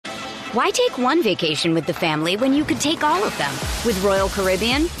Why take one vacation with the family when you could take all of them? With Royal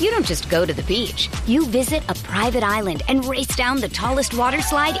Caribbean, you don't just go to the beach. You visit a private island and race down the tallest water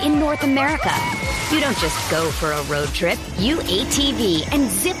slide in North America. You don't just go for a road trip. You ATV and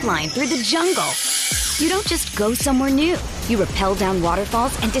zip line through the jungle. You don't just go somewhere new. You rappel down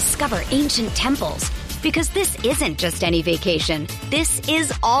waterfalls and discover ancient temples. Because this isn't just any vacation. This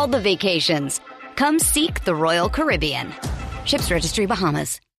is all the vacations. Come seek the Royal Caribbean. Ships Registry,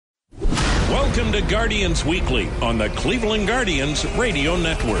 Bahamas. Welcome to Guardians Weekly on the Cleveland Guardians Radio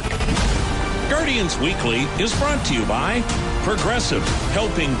Network. Guardians Weekly is brought to you by Progressive,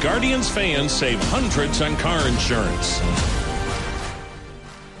 helping Guardians fans save hundreds on car insurance.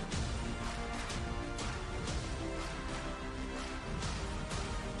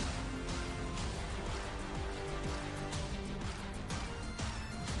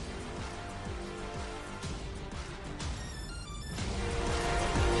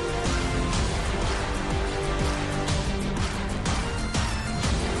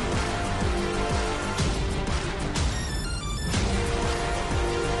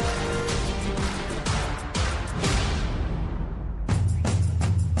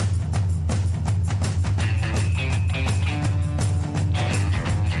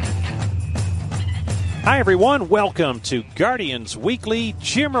 Hi, everyone. Welcome to Guardians Weekly.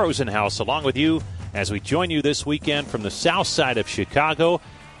 Jim Rosenhaus along with you as we join you this weekend from the south side of Chicago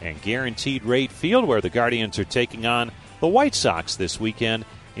and Guaranteed Rate Field, where the Guardians are taking on the White Sox this weekend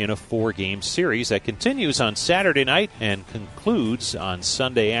in a 4-game series that continues on Saturday night and concludes on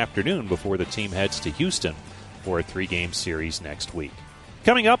Sunday afternoon before the team heads to Houston for a 3-game series next week.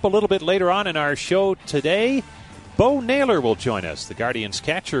 Coming up a little bit later on in our show today, Bo Naylor will join us, the Guardians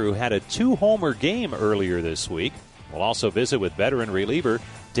catcher who had a 2-homer game earlier this week. We'll also visit with veteran reliever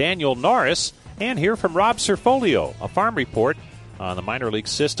Daniel Norris and hear from Rob Cerfolio, a farm report on the minor league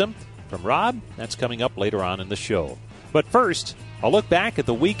system. From Rob, that's coming up later on in the show. But first, a look back at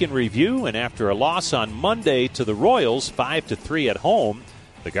the week in review, and after a loss on Monday to the Royals 5-3 at home,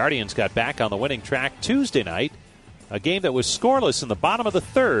 the Guardians got back on the winning track Tuesday night, a game that was scoreless in the bottom of the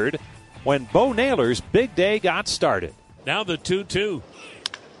third, when Bo Naylor's big day got started. Now the 2-2.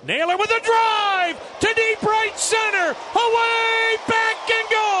 Naylor with a drive to deep right center. Away, back, and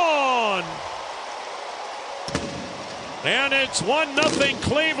gone. And it's 1-0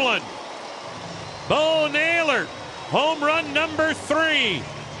 Cleveland. Bo Naylor, home run number 3.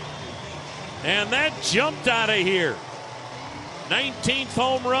 And that jumped out of here. 19th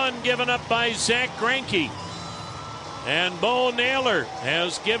home run given up by Zach Greinke. And Bo Naylor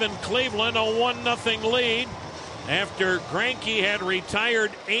has given Cleveland a 1-0 lead after Greinke had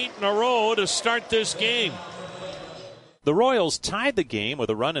retired 8 in a row to start this game. The Royals tied the game with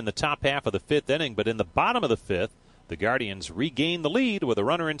a run in the top half of the 5th inning, but in the bottom of the 5th, the Guardians regained the lead with a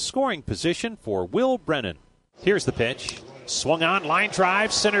runner in scoring position for Will Brennan. Here's the pitch. Swung on, line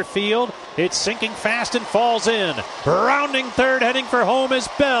drive, center field. It's sinking fast and falls in. Rounding third, heading for home is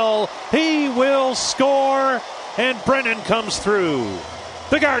Bell. He will score. And Brennan comes through.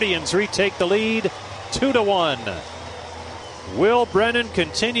 The Guardians retake the lead 2-1. Will Brennan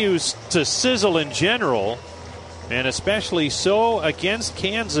continues to sizzle in general, and especially so against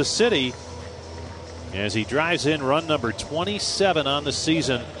Kansas City, as he drives in run number 27 on the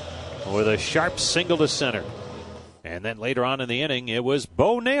season with a sharp single to center. And then later on in the inning, it was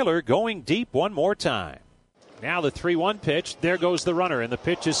Bo Naylor going deep one more time. Now the 3-1 pitch. There goes the runner, and the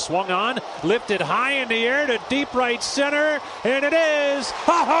pitch is swung on, lifted high in the air to deep right center, and it is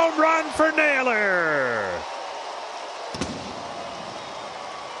a home run for Naylor.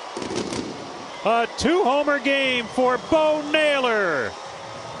 A 2-homer game for Bo Naylor,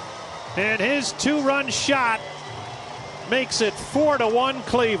 and his 2-run shot makes it 4-1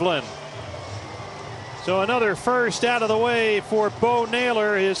 Cleveland. So another first out of the way for Bo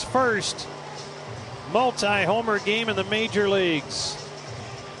Naylor, his first multi-homer game in the major leagues.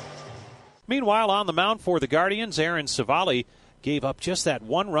 Meanwhile, on the mound for the Guardians, Aaron Civale gave up just that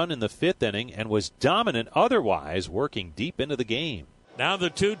 1 run in the 5th inning and was dominant otherwise, working deep into the game. Now the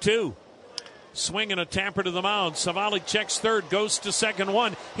 2-2. Swing and a tamper to the mound. Civale checks third, goes to second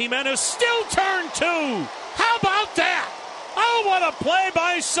 1. Jimenez still turn 2. How about that? Oh, what a play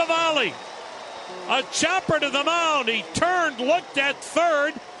by Civale. A chopper to the mound. He turned, looked at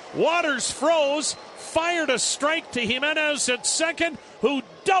third. Waters froze, fired a strike to Jimenez at second, who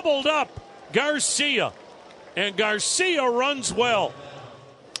doubled up Garcia. And Garcia runs well.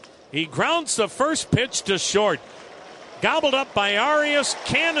 He grounds the first pitch to short. Gobbled up by Arias,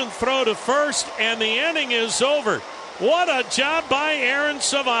 cannon throw to first, and the inning is over. What a job by Aaron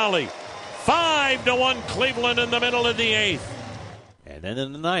Civale. 5-1 Cleveland in the middle of the 8th. And then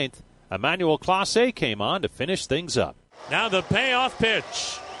in the 9th, Emmanuel Clase came on to finish things up. Now the payoff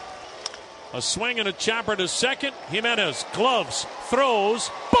pitch. A swing and a chopper to second. Jimenez gloves, throws,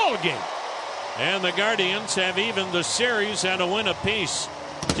 ball game. And the Guardians have evened the series and a win apiece.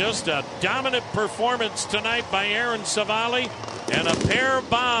 Just a dominant performance tonight by Aaron Civale and a pair of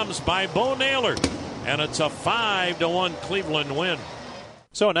bombs by Bo Naylor. And it's a 5-1 Cleveland win.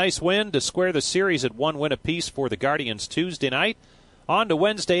 So a nice win to square the series at 1 win apiece for the Guardians Tuesday night. On to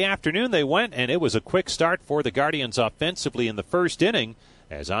Wednesday afternoon they went, and it was a quick start for the Guardians offensively in the first inning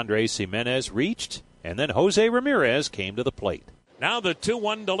as Andres Jimenez reached, and then Jose Ramirez came to the plate. Now the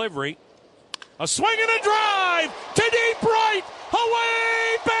 2-1 delivery. A swing and a drive to deep right.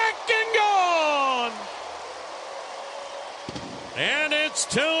 Away, back, and gone. And it's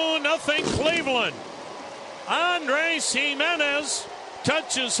 2-0 Cleveland. Andres Jimenez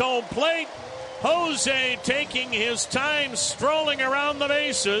touches home plate. Jose taking his time strolling around the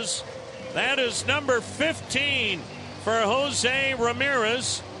bases. That is number 15 for Jose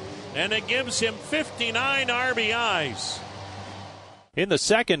Ramirez, and it gives him 59 RBIs. In the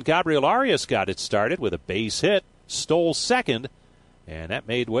second, Gabriel Arias got it started with a base hit, stole second, and that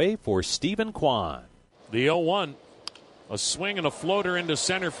made way for Stephen Kwan. The 0-1, a swing and a floater into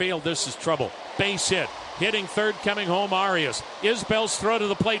center field. This is trouble. Base hit. Hitting third, coming home, Arias. Isbell's throw to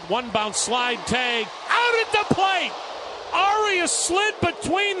the plate. One bounce, slide, tag. Out at the plate. Arias slid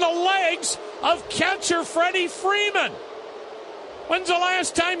between the legs of catcher Freddie Freeman. When's the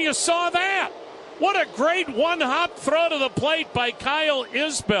last time you saw that? What a great one-hop throw to the plate by Kyle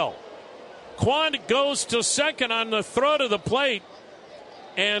Isbell. Kwan goes to second on the throw to the plate,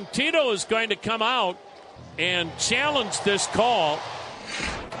 and Tito is going to come out and challenge this call.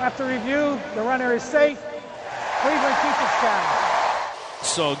 After review, the runner is safe. Cleveland keeps its count.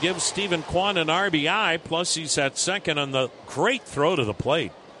 So gives Stephen Kwan an RBI, plus he's at second on the great throw to the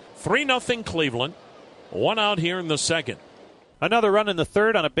plate. 3-0 Cleveland. One out here in the second. Another run in the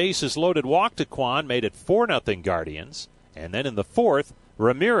third on a bases-loaded walk to Kwan made it 4-0 Guardians. And then in the fourth,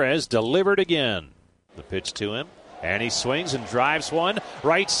 Ramirez delivered again. The pitch to him, and he swings and drives one.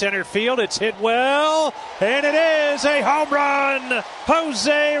 Right center field, it's hit well, and it is a home run!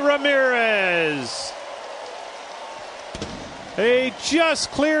 Jose Ramirez! He just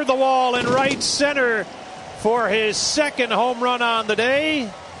cleared the wall in right center for his second home run on the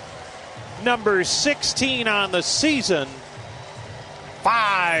day. Number 16 on the season.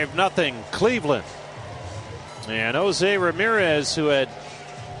 5-0 Cleveland. And Jose Ramirez, who had,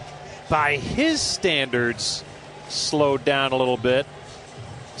 by his standards, slowed down a little bit,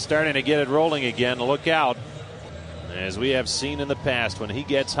 starting to get it rolling again. Look out. As we have seen in the past, when he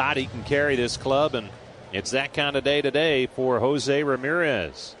gets hot, he can carry this club, and it's that kind of day today for Jose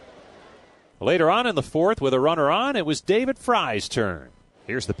Ramirez. Later on in the fourth, with a runner on, it was David Fry's turn.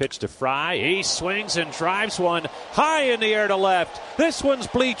 Here's the pitch to Fry. He swings and drives one high in the air to left. This one's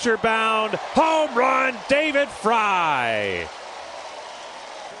bleacher bound. Home run, David Fry.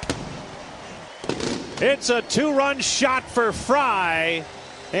 It's a two-run shot for Fry,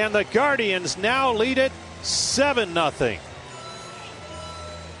 and the Guardians now lead it 7-0.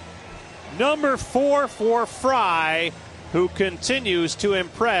 Number 4 for Fry, who continues to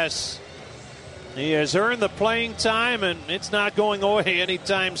impress. He has earned the playing time, and it's not going away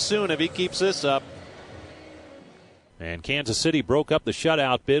anytime soon if he keeps this up. And Kansas City broke up the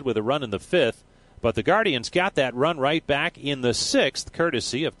shutout bid with a run in the fifth, but the Guardians got that run right back in the sixth,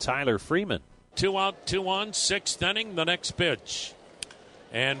 courtesy of Tyler Freeman. 2 out, 2 on, sixth inning, the next pitch.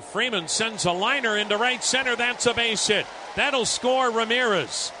 And Freeman sends a liner into right center. That's a base hit. That'll score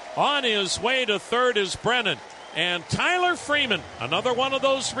Ramirez. On his way to third is Brennan. And Tyler Freeman, another one of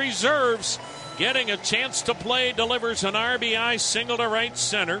those reserves, getting a chance to play, delivers an RBI single to right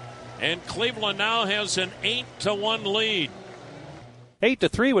center. And Cleveland now has an 8-1 lead.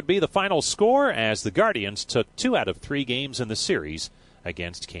 8-3 would be the final score as the Guardians took 2 out of 3 games in the series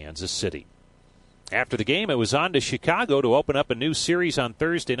against Kansas City. After the game, it was on to Chicago to open up a new series on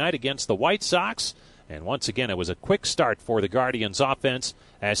Thursday night against the White Sox. And once again, it was a quick start for the Guardians offense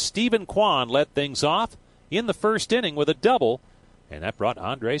as Stephen Kwan led things off in the first inning with a double, and that brought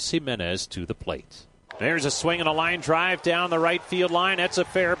Andres Jimenez to the plate. There's a swing and a line drive down the right field line. That's a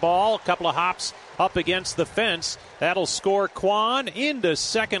fair ball. A couple of hops up against the fence. That'll score Kwan. Into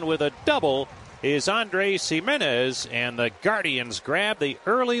second with a double is Andres Jimenez, and the Guardians grab the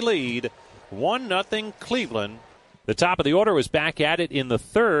early lead. 1-0 Cleveland. The top of the order was back at it in the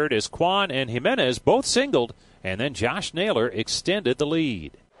third as Kwan and Jimenez both singled, and then Josh Naylor extended the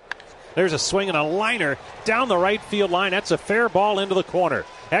lead. There's a swing and a liner down the right field line. That's a fair ball into the corner.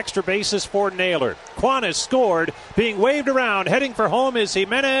 Extra bases for Naylor. Kwan has scored. Being waved around. Heading for home is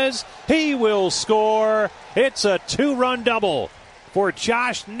Jimenez. He will score. It's a 2-run double for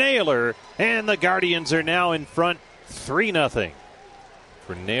Josh Naylor. And the Guardians are now in front 3-0.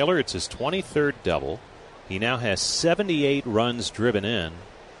 For Naylor, it's his 23rd double. He now has 78 runs driven in.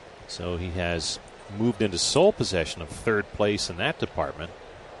 So he has moved into sole possession of third place in that department.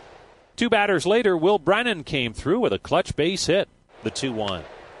 2 batters later, Will Brennan came through with a clutch base hit. The 2-1.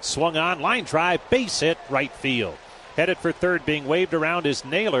 Swung on, line drive, base hit, right field. Headed for third, being waved around is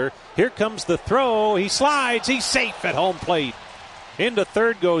Naylor. Here comes the throw. He slides. He's safe at home plate. Into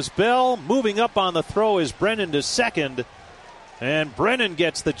third goes Bell. Moving up on the throw is Brennan to second. And Brennan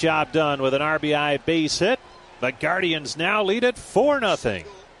gets the job done with an RBI base hit. The Guardians now lead at 4-0.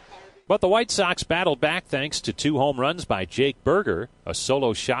 But the White Sox battled back thanks to 2 home runs by Jake Berger, a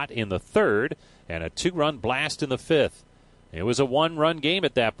solo shot in the third, and a 2-run blast in the fifth. It was a 1-run game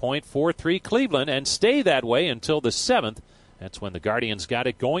at that point, 4-3 Cleveland, and stayed that way until the 7th. That's when the Guardians got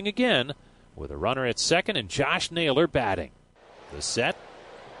it going again with a runner at second and Josh Naylor batting. The set,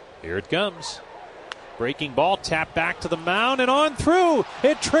 here it comes. Breaking ball, tapped back to the mound and on through.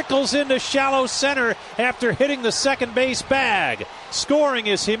 It trickles into shallow center after hitting the second base bag. Scoring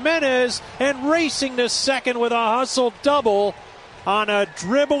is Jimenez, and racing to second with a hustle double on a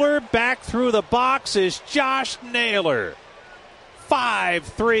dribbler back through the box is Josh Naylor.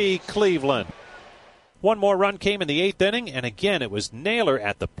 5-3 Cleveland. One more run came in the 8th inning, and again it was Naylor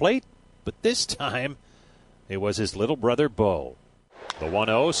at the plate, but this time it was his little brother Bo. The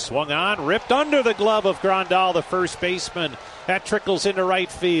 1-0 swung on, ripped under the glove of Grandal, the first baseman. That trickles into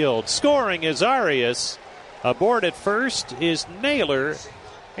right field. Scoring is Arias. Aboard at first is Naylor,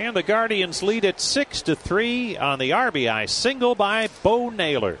 and the Guardians lead at 6-3 on the RBI single by Bo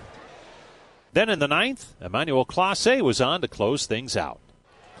Naylor. Then in the 9th, Emmanuel Clase was on to close things out.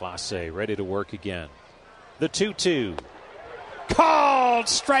 Clase ready to work again. The 2-2. Called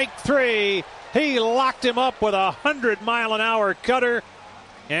strike 3. He locked him up with a 100-mile-an-hour cutter,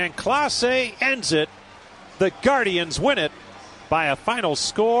 and Clase ends it. The Guardians win it by a final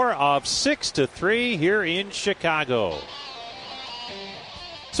score of 6-3 here in Chicago.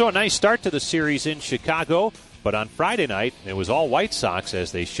 So a nice start to the series in Chicago, but on Friday night, it was all White Sox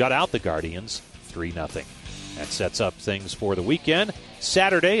as they shut out the Guardians 3-0. That sets up things for the weekend.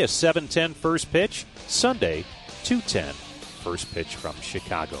 Saturday, a 7:10 first pitch. Sunday, 2:10 first pitch from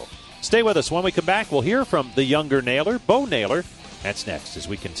Chicago. Stay with us. When we come back, we'll hear from the younger Naylor, Bo Naylor. That's next as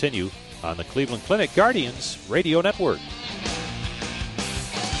we continue on the Cleveland Clinic Guardians Radio Network.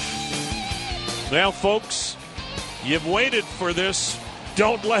 Well, folks, you've waited for this.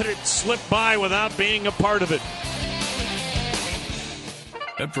 Don't let it slip by without being a part of it.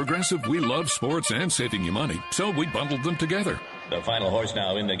 At Progressive, we love sports and saving you money, so we bundled them together. The final horse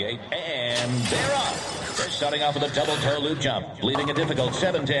now in the gate, and they're off. They're starting off with a double toe loop jump, leaving a difficult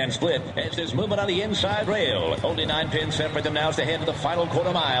 7-10 split as there's movement on the inside rail. Only 9 pins separate them now as they head to the final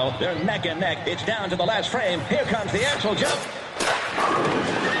quarter mile. They're neck and neck. It's down to the last frame. Here comes the axle jump.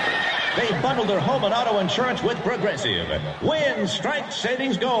 They bundled their home and auto insurance with Progressive. Win, strike,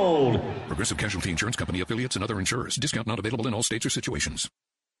 savings, gold. Progressive Casualty Insurance Company, affiliates, and other insurers. Discount not available in all states or situations.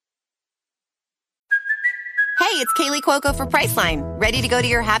 Hey, it's Kaylee Cuoco for Priceline. Ready to go to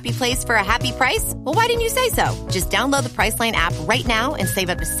your happy place for a happy price? Well, why didn't you say so? Just download the Priceline app right now and save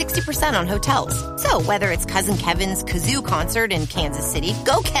up to 60% on hotels. So whether it's Cousin Kevin's Kazoo Concert in Kansas City,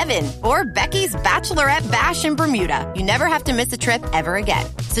 go Kevin, or Becky's Bachelorette Bash in Bermuda, you never have to miss a trip ever again.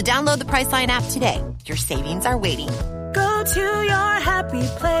 So download the Priceline app today. Your savings are waiting. Go to your happy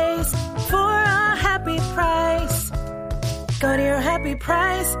place for a happy price. Go to your happy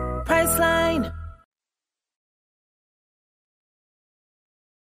price, Priceline.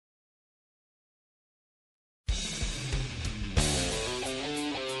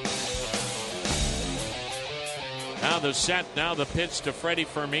 Now the set, now the pitch to Freddie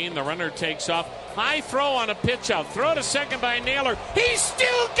Fermin. The runner takes off. High throw on a pitch out. Throw to second by Naylor. He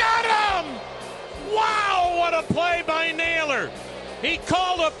still got him! Wow, what a play by Naylor. He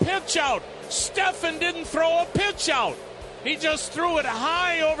called a pitch out. Stephan didn't throw a pitch out. He just threw it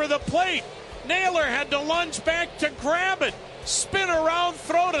high over the plate. Naylor had to lunge back to grab it, spin around,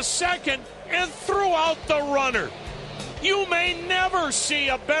 throw to second, and threw out the runner. You may never see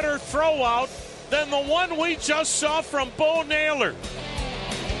a better throw out than the one we just saw from Bo Naylor.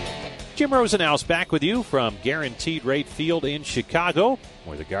 Jim Rosenhaus back with you from Guaranteed Rate Field in Chicago,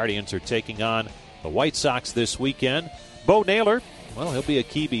 where the Guardians are taking on the White Sox this weekend. Bo Naylor, well, he'll be a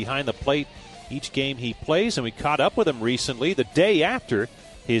key behind the plate each game he plays, and we caught up with him recently the day after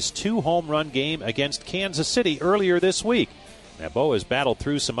his 2-home run game against Kansas City earlier this week. Now, Bo has battled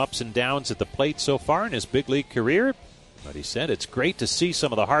through some ups and downs at the plate so far in his big league career, but he said it's great to see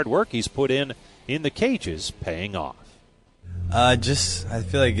some of the hard work he's put in the cages paying off. I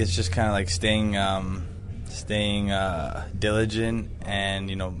feel like it's just kind of like staying diligent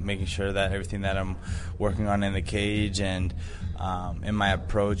and, making sure that everything that I'm working on in the cage and in my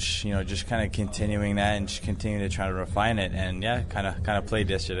approach, just kind of continuing that and just continuing to try to refine it. And, yeah, kind of played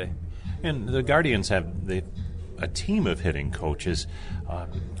yesterday. And the Guardians have a team of hitting coaches.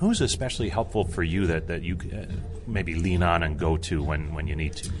 Who's especially helpful for you that you maybe lean on and go to when you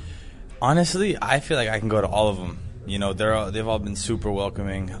need to? Honestly, I feel like I can go to all of them. They've all been super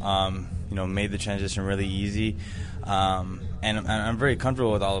welcoming. Made the transition really easy, and I'm very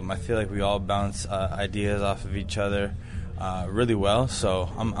comfortable with all of them. I feel like we all bounce ideas off of each other really well. So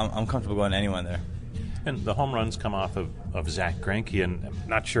I'm comfortable going to anyone there. And the home runs come off of Zach Greinke, and I'm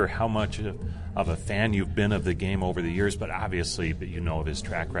not sure how much of a fan you've been of the game over the years, but obviously you know of his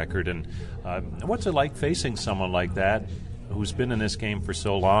track record. And what's it like facing someone like that who's been in this game for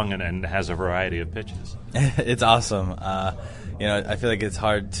so long and has a variety of pitches? It's awesome. I feel like it's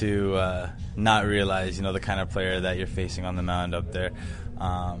hard to not realize, the kind of player that you're facing on the mound up there.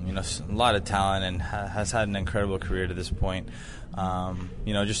 A lot of talent and has had an incredible career to this point.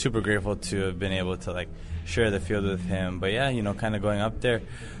 Just super grateful to have been able to share the field with him. But yeah, kind of going up there,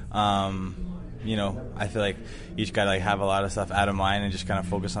 I feel like each got to have a lot of stuff out of mind and just kind of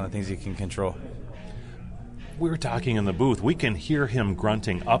focus on the things you can control. We were talking in the booth. We can hear him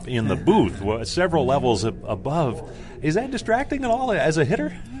grunting up in the booth, several levels above. Is that distracting at all as a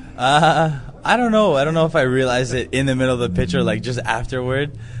hitter? I don't know. I don't know if I realized it in the middle of the pitch or just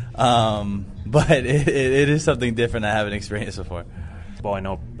afterward. But it is something different I haven't experienced before. Well, I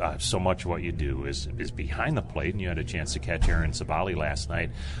know so much of what you do is behind the plate, and you had a chance to catch Aaron Civale last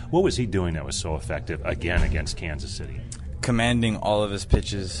night. What was he doing that was so effective, again, against Kansas City? Commanding all of his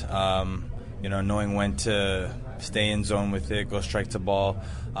pitches. Knowing when to stay in zone with it, go strike to ball.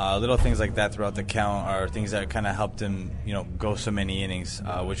 Little things like that throughout the count are things that kind of helped him, go so many innings,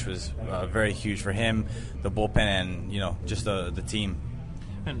 which was very huge for him, the bullpen, and, just the team.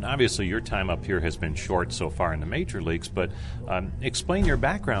 And obviously your time up here has been short so far in the major leagues, but explain your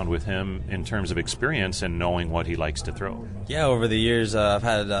background with him in terms of experience and knowing what he likes to throw. Yeah, over the years I've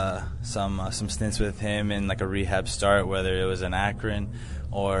had some stints with him in a rehab start, whether it was in Akron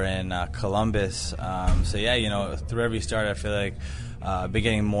or in Columbus. Through every start I feel like I've been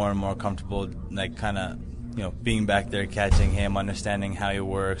getting more and more comfortable, being back there, catching him, understanding how he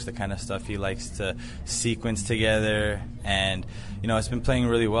works, the kind of stuff he likes to sequence together. And, it's been playing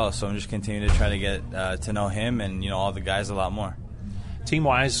really well, so I'm just continuing to try to get to know him and, all the guys a lot more.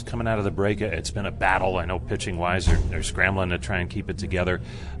 Team-wise, coming out of the break, it's been a battle. I know pitching-wise they're scrambling to try and keep it together.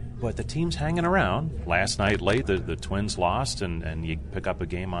 But the team's hanging around. Last night late, the Twins lost, and you pick up a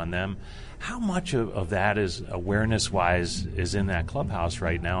game on them. How much of that is awareness-wise is in that clubhouse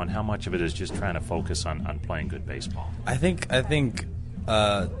right now, and how much of it is just trying to focus on playing good baseball? I think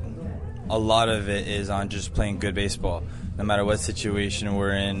a lot of it is on just playing good baseball, no matter what situation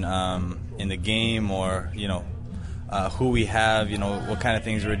we're in the game or who we have, what kind of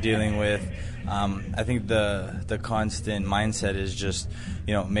things we're dealing with. I think the constant mindset is just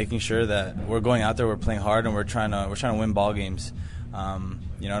making sure that we're going out there, we're playing hard, and we're trying to win ball games. I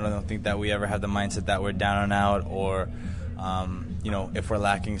don't think that we ever have the mindset that we're down and out or if we're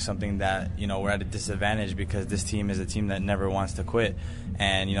lacking something that we're at a disadvantage, because this team is a team that never wants to quit,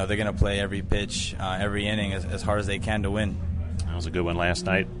 and they're going to play every pitch, every inning as hard as they can to win. That was a good one last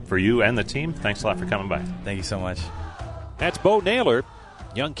night for you and the team. Thanks a lot for coming by. Thank you so much. That's Bo Naylor,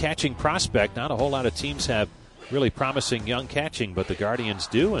 young catching prospect. Not a whole lot of teams have really promising young catching, but the Guardians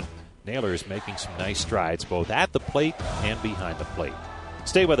do, and Naylor is making some nice strides both at the plate and behind the plate.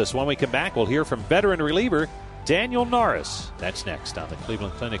 Stay with us. When we come back, we'll hear from veteran reliever Daniel Norris. That's next on the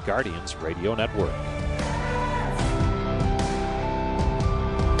Cleveland Clinic Guardians Radio Network.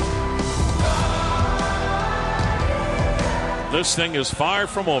 This thing is far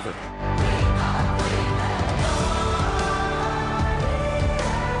from over.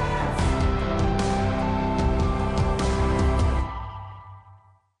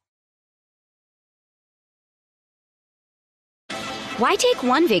 Why take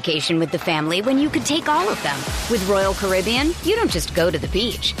one vacation with the family when you could take all of them? With Royal Caribbean, you don't just go to the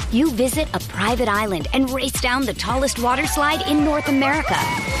beach. You visit a private island and race down the tallest water slide in North America.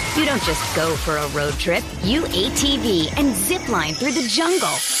 You don't just go for a road trip. You ATV and zip line through the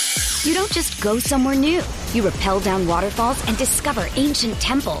jungle. You don't just go somewhere new. You rappel down waterfalls and discover ancient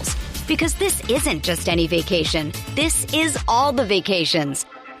temples. Because this isn't just any vacation. This is all the vacations.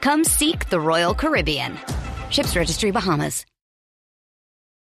 Come seek the Royal Caribbean. Ships Registry, Bahamas.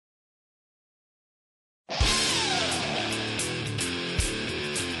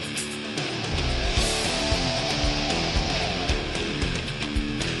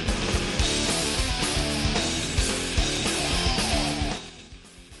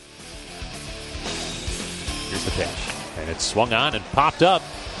 Here's the pitch. And it's swung on and popped up.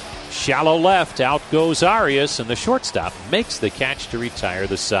 Shallow left. Out goes Arias, and the shortstop makes the catch to retire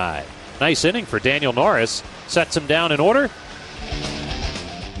the side. Nice inning for Daniel Norris. Sets him down in order.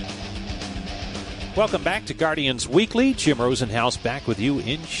 Welcome back to Guardians Weekly. Jim Rosenhaus back with you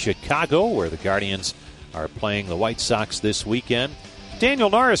in Chicago, where the Guardians are playing the White Sox this weekend. Daniel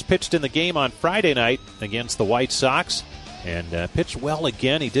Norris pitched in the game on Friday night against the White Sox and pitched well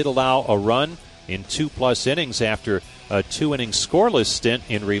again. He did allow a run in 2+ innings after a 2-inning scoreless stint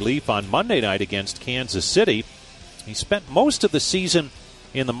in relief on Monday night against Kansas City. He spent most of the season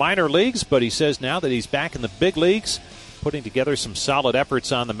in the minor leagues, but he says now that he's back in the big leagues, putting together some solid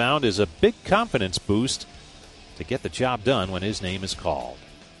efforts on the mound is a big confidence boost to get the job done when his name is called.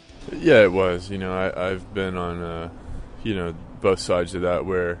 Yeah, it was. I've been on, both sides of that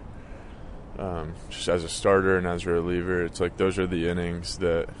where just as a starter and as a reliever, it's like those are the innings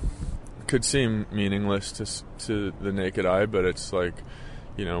that could seem meaningless to the naked eye, but it's like,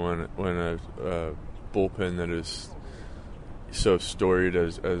 when a bullpen that is so storied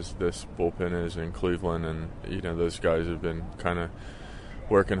as this bullpen is in Cleveland, and those guys have been kind of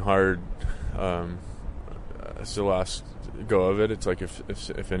working hard as the last go of it. It's like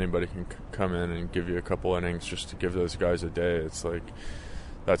if anybody can come in and give you a couple innings just to give those guys a day, it's like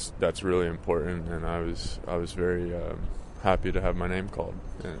that's really important, and I was very happy to have my name called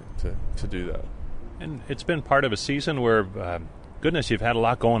to do that. And it's been part of a season where, goodness, you've had a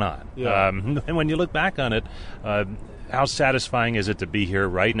lot going on. Yeah. And when you look back on it, how satisfying is it to be here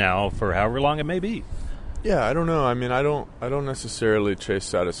right now for however long it may be? Yeah, I don't know. I mean, I don't necessarily chase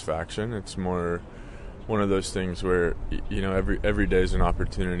satisfaction. It's more one of those things where every day is an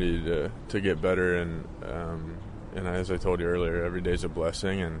opportunity to get better, and as I told you earlier, every day is a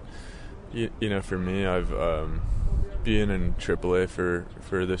blessing. And for me, I've being in AAA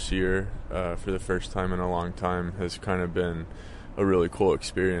for this year for the first time in a long time has kind of been a really cool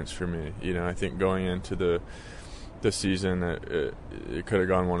experience for me. I think going into the season, it could have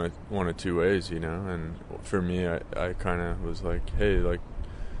gone one of two ways, and for me, I kind of was like, hey,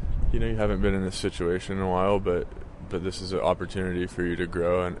 you haven't been in this situation in a while, but this is an opportunity for you to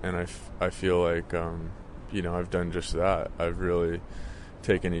grow, and I feel like I've done just that. I've really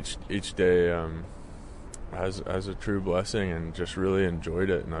taken each day as a true blessing and just really enjoyed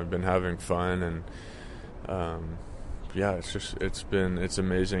it, and I've been having fun, and it's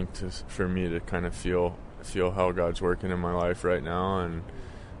amazing for me to kind of feel how God's working in my life right now, and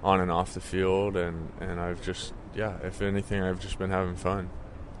on and off the field, and I've just, if anything, I've just been having fun.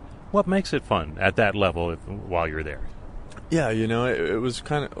 What makes it fun at that level while you're there? Yeah, it was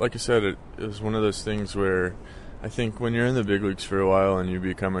kind of, like I said, it was one of those things where I think when you're in the big leagues for a while and you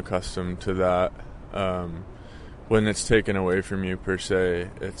become accustomed to that, when it's taken away from you per se,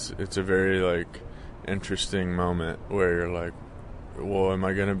 it's a very interesting moment where you're like, well, am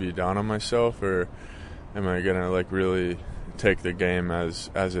I going to be down on myself, or am I going to really take the game as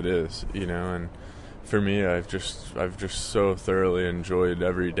it is, And for me, I've just so thoroughly enjoyed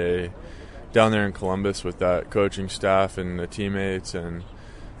every day down there in Columbus with that coaching staff and the teammates, and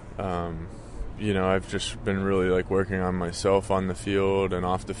I've just been really working on myself on the field and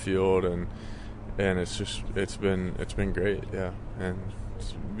off the field, and it's been great, yeah. And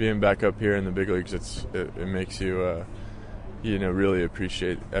being back up here in the big leagues, it makes you really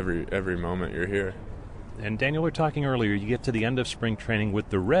appreciate every moment you're here. And Daniel, we were talking earlier, you get to the end of spring training with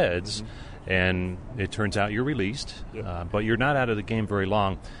the Reds, and it turns out you're released, but you're not out of the game very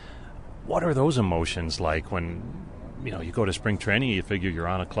long. What are those emotions like when you go to spring training, you figure you're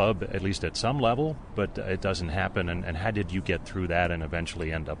on a club at least at some level, but it doesn't happen, and how did you get through that and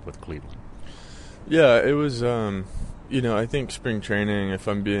eventually end up with Cleveland? Yeah, it was I think spring training, if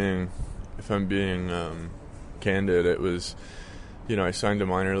I'm being candid, it was I signed a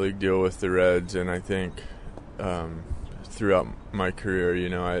minor league deal with the Reds, and I think throughout my career,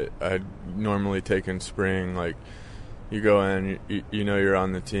 I'd normally taken spring, you go in, you're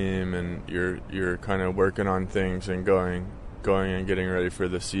on the team, and you're kind of working on things and going and getting ready for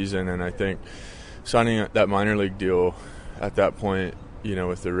the season. And I think signing that minor league deal at that point,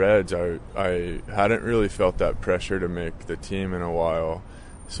 with the Reds, I hadn't really felt that pressure to make the team in a while.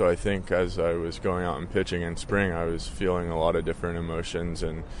 So I think as I was going out and pitching in spring, I was feeling a lot of different emotions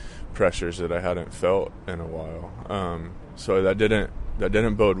and pressures that I hadn't felt in a while. So that didn't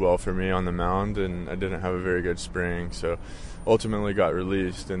didn't bode well for me on the mound, and I didn't have a very good spring. So ultimately got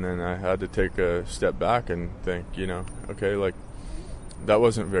released, and then I had to take a step back and think, okay, like, that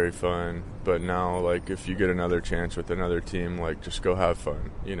wasn't very fun, but now, like, if you get another chance with another team, like, just go have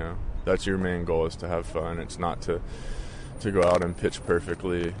fun. That's your main goal, is to have fun. It's not to go out and pitch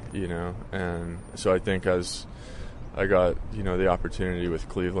perfectly, and so I think as I got, the opportunity with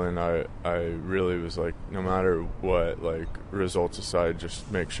Cleveland, I really was like, no matter what, like, results aside,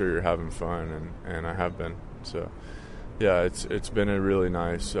 just make sure you're having fun, and I have been. So yeah, it's been a really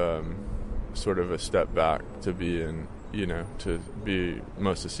nice sort of a step back to be in, to be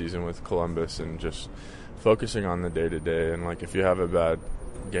most of the season with Columbus and just focusing on the day-to-day. And, like, if you have a bad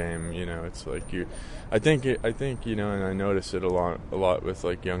game, it's like I think and I notice it a lot with,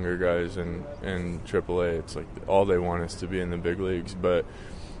 like, younger guys in AAA. It's like all they want is to be in the big leagues, but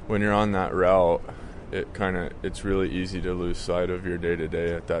when you're on that route, it's really easy to lose sight of your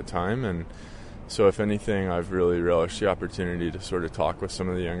day-to-day at that time. And so if anything, I've really relished the opportunity to sort of talk with some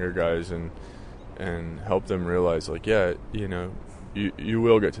of the younger guys and help them realize, like, yeah, you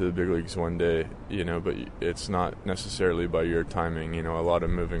will get to the big leagues one day, but it's not necessarily by your timing. A lot of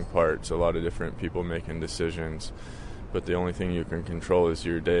moving parts, a lot of different people making decisions, but the only thing you can control is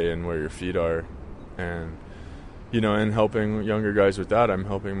your day and where your feet are. And in helping younger guys with that, I'm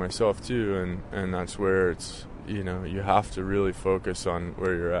helping myself too, and that's where it's, you have to really focus on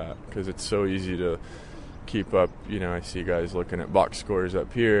where you're at, because it's so easy to keep up. I see guys looking at box scores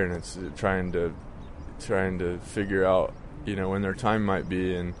up here, and it's trying to figure out when their time might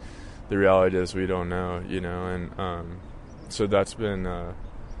be, and the reality is we don't know, and so that's been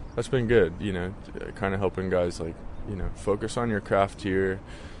good, kind of helping guys, like, focus on your craft here,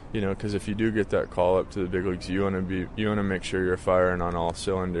 because if you do get that call up to the big leagues, you want to make sure you're firing on all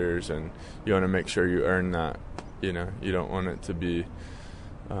cylinders, and you want to make sure you earn that. You don't want it to be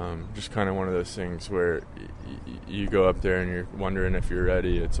just kind of one of those things where you go up there and you're wondering if you're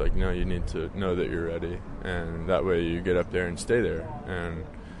ready. It's like, no, you need to know that you're ready, and that way you get up there and stay there. And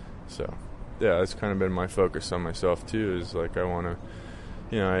so, yeah, that's kind of been my focus on myself too, is like, I want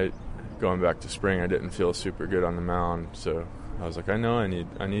to, going back to spring, I didn't feel super good on the mound, so I was like, I know I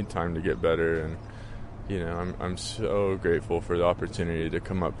need time to get better, and I'm so grateful for the opportunity to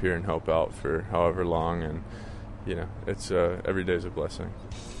come up here and help out for however long, and it's every day is a blessing.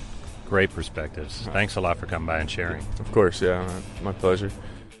 Great perspectives. Thanks a lot for coming by and sharing. Of course, yeah, my pleasure.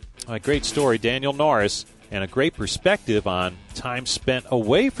 A great story, Daniel Norris, and a great perspective on time spent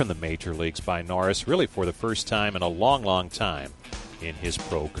away from the major leagues by Norris, really for the first time in a long, long time in his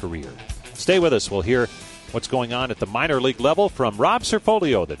pro career. Stay with us. We'll hear what's going on at the minor league level from Rob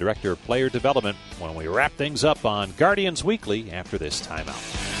Cerfolio, the Director of Player Development, when we wrap things up on Guardians Weekly after this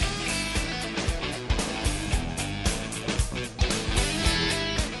timeout.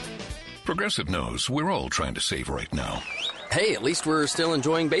 Progressive knows we're all trying to save right now. Hey, at least we're still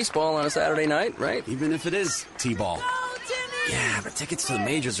enjoying baseball on a Saturday night, right? Even if it is T-ball. Yeah, but tickets to the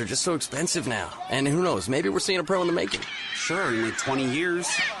majors are just so expensive now. And who knows, maybe we're seeing a pro in the making. Sure, in like 20 years.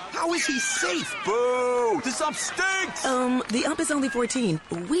 How is he safe? Boo! This ump stinks! The ump is only 14.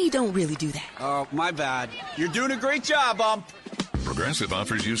 We don't really do that. Oh, my bad. You're doing a great job, ump. Progressive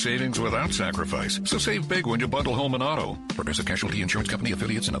offers you savings without sacrifice. So save big when you bundle home and auto. Progressive Casualty Insurance Company,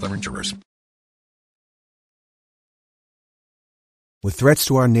 affiliates, and other insurers. With threats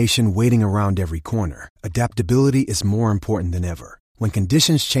to our nation waiting around every corner, adaptability is more important than ever. When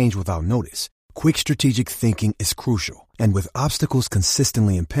conditions change without notice, quick strategic thinking is crucial. And with obstacles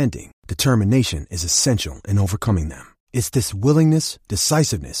consistently impending, determination is essential in overcoming them. It's this willingness,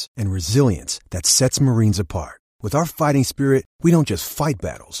 decisiveness, and resilience that sets Marines apart. With our fighting spirit, we don't just fight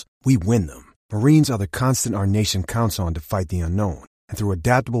battles, we win them. Marines are the constant our nation counts on to fight the unknown. And through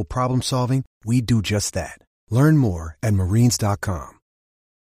adaptable problem solving, we do just that. Learn more at Marines.com.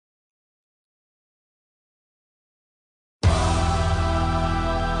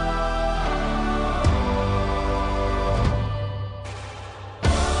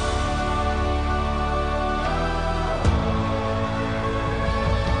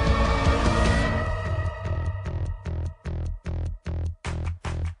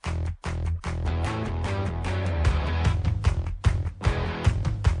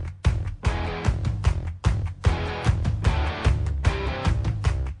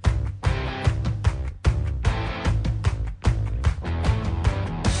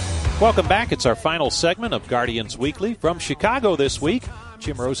 Welcome back. It's our final segment of Guardians Weekly from Chicago this week.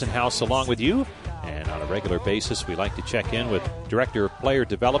 Jim Rosenhaus along with you. And on a regular basis, we like to check in with Director of Player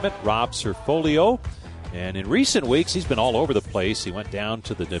Development, Rob Cerfolio. And in recent weeks, he's been all over the place. He went down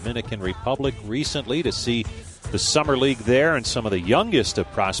to the Dominican Republic recently to see the Summer League there and some of the youngest of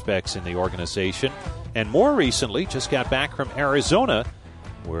prospects in the organization. And more recently, just got back from Arizona,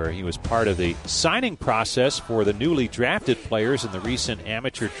 where he was part of the signing process for the newly drafted players in the recent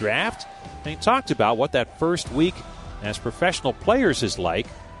amateur draft. And he talked about what that first week as professional players is like,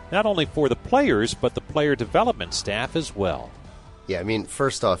 not only for the players, but the player development staff as well. Yeah, I mean,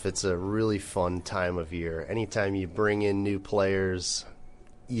 first off, it's a really fun time of year. Anytime you bring in new players,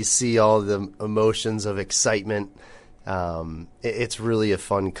 you see all the emotions of excitement. It's really a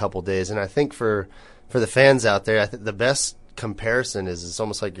fun couple days. And I think for the fans out there, I think the best comparison is it's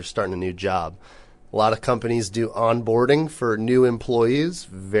almost like you're starting a new job. A lot of companies do onboarding for new employees,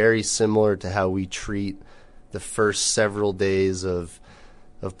 very similar to how we treat the first several days of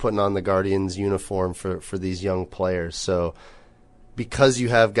putting on the Guardians uniform for these young players. So because you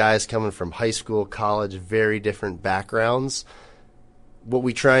have guys coming from high school, college, very different backgrounds, what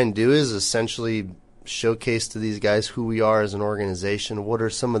we try and do is essentially showcase to these guys who we are as an organization. What are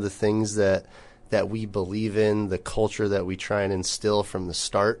some of the things that we believe in, the culture that we try and instill from the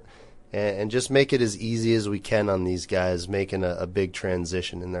start, and just make it as easy as we can on these guys making a big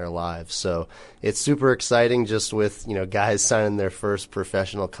transition in their lives. So it's super exciting just with, guys signing their first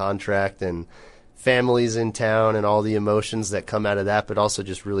professional contract and families in town and all the emotions that come out of that, but also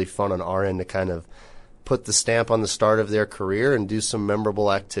just really fun on our end to kind of put the stamp on the start of their career and do some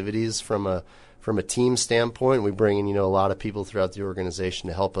memorable activities from a team standpoint. We bring in, a lot of people throughout the organization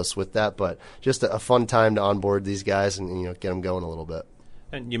to help us with that, but just a fun time to onboard these guys and, get them going a little bit.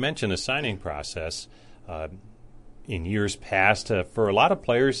 And you mentioned the signing process. In years past, for a lot of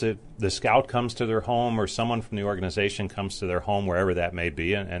players, the scout comes to their home or someone from the organization comes to their home, wherever that may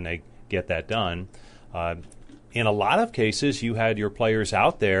be, and they get that done. In a lot of cases, you had your players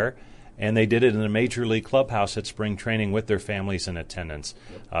out there, and they did it in a major league clubhouse at spring training with their families in attendance.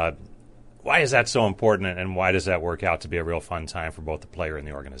 Why is that so important, and why does that work out to be a real fun time for both the player and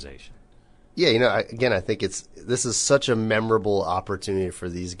the organization? Yeah, again, I think this is such a memorable opportunity for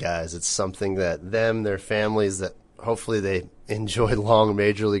these guys. It's something that their families, that hopefully they enjoy long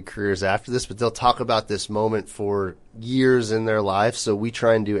major league careers after this, but they'll talk about this moment for years in their life. So we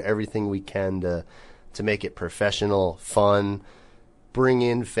try and do everything we can to make it professional, fun, bring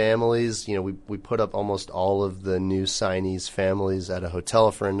in families. We put up almost all of the new signees' families at a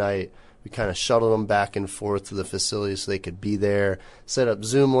hotel for a night. We kind of shuttled them back and forth to the facility so they could be there, set up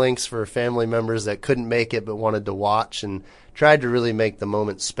Zoom links for family members that couldn't make it but wanted to watch, and tried to really make the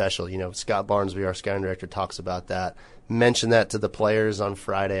moment special. Scott Barnsby, our scouting director, talks about that. Mentioned that to the players on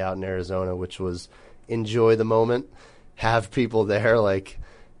Friday out in Arizona, which was enjoy the moment, have people there. Like,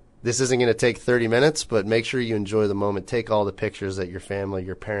 this isn't going to take 30 minutes, but make sure you enjoy the moment. Take all the pictures that your family,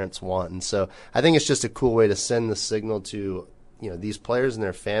 your parents want. And so I think it's just a cool way to send the signal to these players and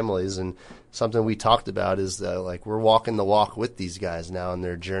their families. And something we talked about is that, we're walking the walk with these guys now in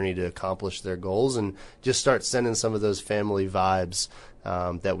their journey to accomplish their goals, and just start sending some of those family vibes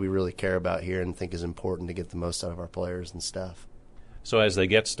that we really care about here and think is important to get the most out of our players and staff. So as they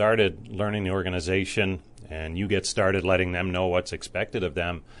get started learning the organization and you get started letting them know what's expected of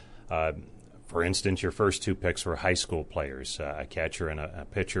them, for instance, your first two picks were high school players, a catcher and a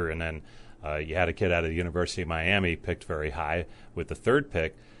pitcher, and then you had a kid out of the University of Miami picked very high with the third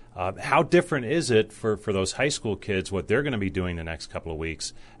pick. How different is it for those high school kids, what they're going to be doing the next couple of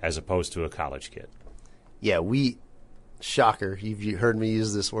weeks, as opposed to a college kid? Yeah, shocker, you've heard me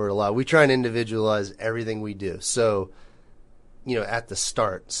use this word a lot. We try and individualize everything we do. So, at the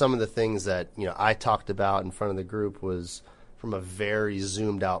start, some of the things that, I talked about in front of the group was from a very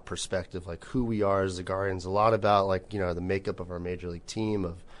zoomed out perspective, like who we are as the Guardians, a lot about the makeup of our major league team,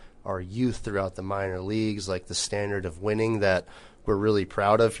 of our youth throughout the minor leagues, like the standard of winning that we're really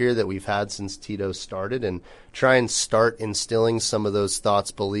proud of here that we've had since Tito started, and try and start instilling some of those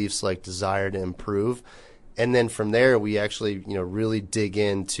thoughts, beliefs, like desire to improve. And then from there, we actually, really dig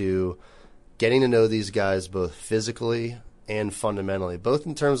into getting to know these guys both physically and fundamentally, both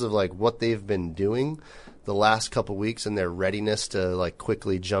in terms of what they've been doing the last couple weeks and their readiness to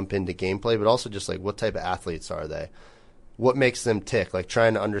quickly jump into gameplay, but also just what type of athletes are they? What makes them tick,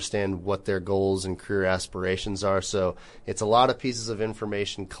 trying to understand what their goals and career aspirations are. So it's a lot of pieces of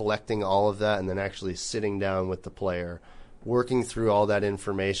information, collecting all of that, and then actually sitting down with the player, working through all that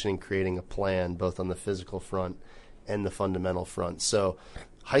information and creating a plan, both on the physical front and the fundamental front. So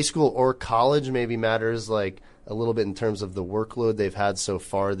high school or college maybe matters a little bit in terms of the workload they've had so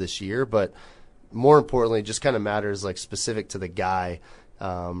far this year, but more importantly, just kind of matters specific to the guy,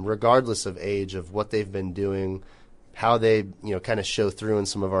 regardless of age, of what they've been doing, how they, kind of show through in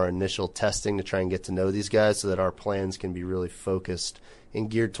some of our initial testing to try and get to know these guys so that our plans can be really focused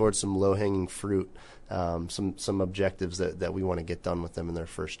geared towards some low-hanging fruit, some objectives that we want to get done with them in their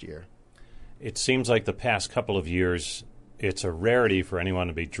first year. It seems like the past couple of years, it's a rarity for anyone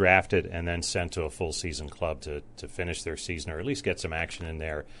to be drafted and then sent to a full-season club to finish their season or at least get some action in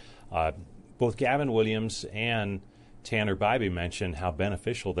there. Both Gavin Williams and Tanner Bybee mentioned how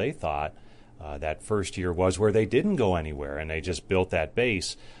beneficial they thought that first year was, where they didn't go anywhere and they just built that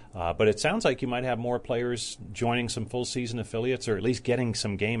base. But it sounds like you might have more players joining some full-season affiliates or at least getting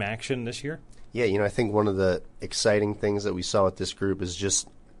some game action this year. Yeah, I think one of the exciting things that we saw with this group is just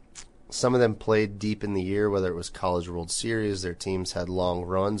some of them played deep in the year, whether it was College World Series, their teams had long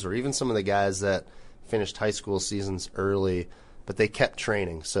runs, or even some of the guys that finished high school seasons early, but they kept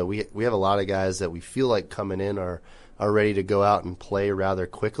training. So we have a lot of guys that we feel like coming in are ready to go out and play rather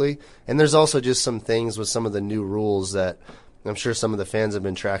quickly. And there's also just some things with some of the new rules that I'm sure some of the fans have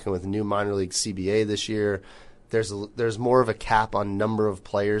been tracking with the new minor league CBA this year. There's more of a cap on number of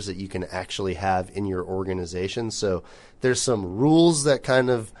players that you can actually have in your organization. So there's some rules that kind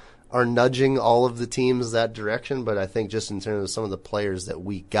of are nudging all of the teams that direction, but I think just in terms of some of the players that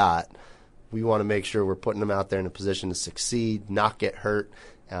we got, we want to make sure we're putting them out there in a position to succeed, not get hurt,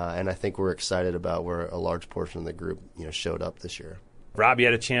 and I think we're excited about where a large portion of the group showed up this year. Rob, you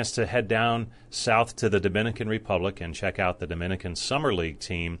had a chance to head down south to the Dominican Republic and check out the Dominican Summer League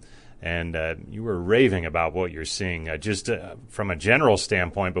team, and you were raving about what you're seeing. Just from a general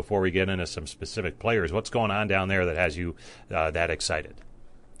standpoint, before we get into some specific players, what's going on down there that has you that excited?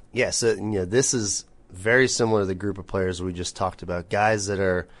 Yeah, so this is very similar to the group of players we just talked about, guys that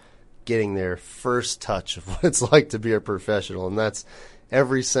are getting their first touch of what it's like to be a professional, and that's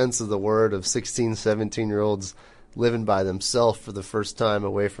every sense of the word of 16, 17-year-olds living by themselves for the first time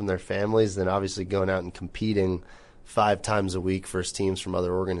away from their families, then obviously going out and competing 5 times a week versus teams from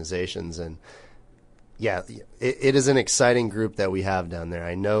other organizations. And, yeah, it is an exciting group that we have down there.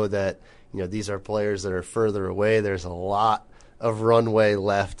 I know that these are players that are further away. There's a lot of runway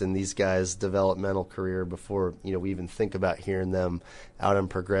left in these guys' developmental career before we even think about hearing them out in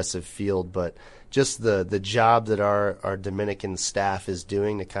Progressive Field. But just the job that our Dominican staff is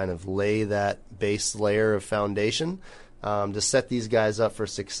doing to kind of lay that base layer of foundation to set these guys up for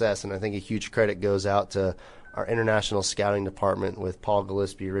success. And I think a huge credit goes out to our international scouting department with Paul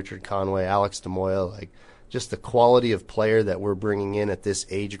Gillespie, Richard Conway, Alex DeMoya. Like, just the quality of player that we're bringing in at this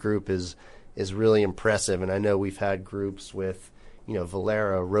age group is really impressive. And I know we've had groups with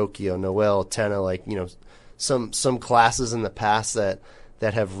Valera, Rocchio, Noel, Tenna, some classes in the past that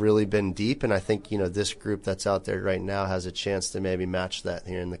have really been deep, and I think this group that's out there right now has a chance to maybe match that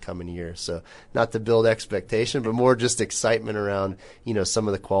here in the coming years. So not to build expectation, but more just excitement around some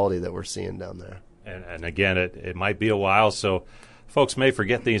of the quality that we're seeing down there. And again, it might be a while, so folks may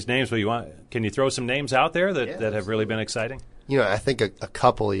forget these names, but can you throw some names out there that have really been exciting? I think a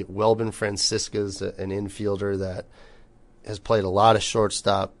couple. Welbin Francisca's an infielder that has played a lot of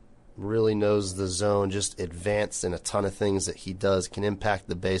shortstop, really knows the zone, just advanced in a ton of things that he does, can impact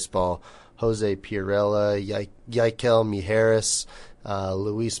the baseball. Jose Pirella, Yaikel Mijares,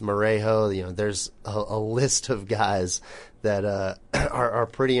 Luis Morejo. There's a list of guys that are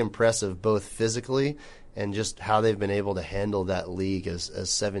pretty impressive, both physically and just how they've been able to handle that league as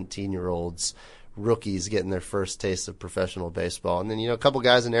 17-year-olds, rookies getting their first taste of professional baseball. And then, a couple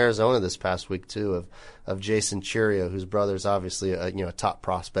guys in Arizona this past week, too, of Jason Churio, whose brother's obviously a top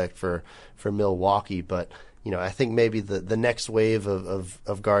prospect for Milwaukee. But, I think maybe the next wave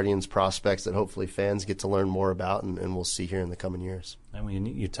of Guardians prospects that hopefully fans get to learn more about and we'll see here in the coming years. And when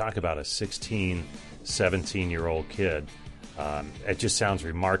you talk about a 16, 17-year-old kid, it just sounds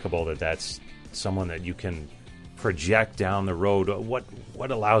remarkable that that's someone that you can project down the road.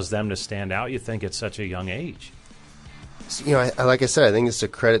 What allows them to stand out, you think, at such a young age? Like I said, I think it's a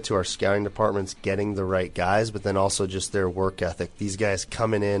credit to our scouting departments getting the right guys, but then also just their work ethic. These guys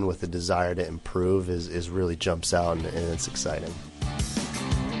coming in with a desire to improve is really jumps out, and it's exciting.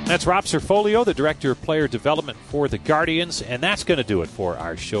 That's Rob Cerfolio, the Director of Player Development for the Guardians, and that's going to do it for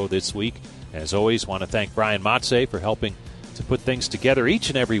our show this week. As always, want to thank Brian Motze for helping to put things together each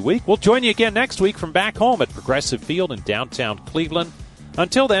and every week. We'll join you again next week from back home at Progressive Field in downtown Cleveland.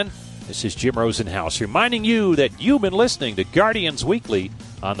 Until then, this is Jim Rosenhaus reminding you that you've been listening to Guardians Weekly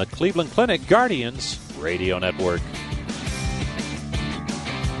on the Cleveland Clinic Guardians Radio Network.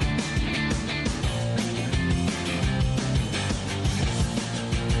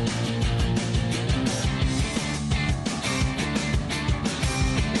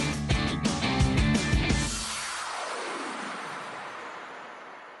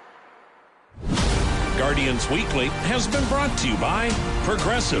 Guardians Weekly has been brought to you by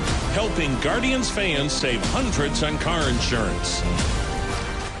Progressive, helping Guardians fans save hundreds on car insurance.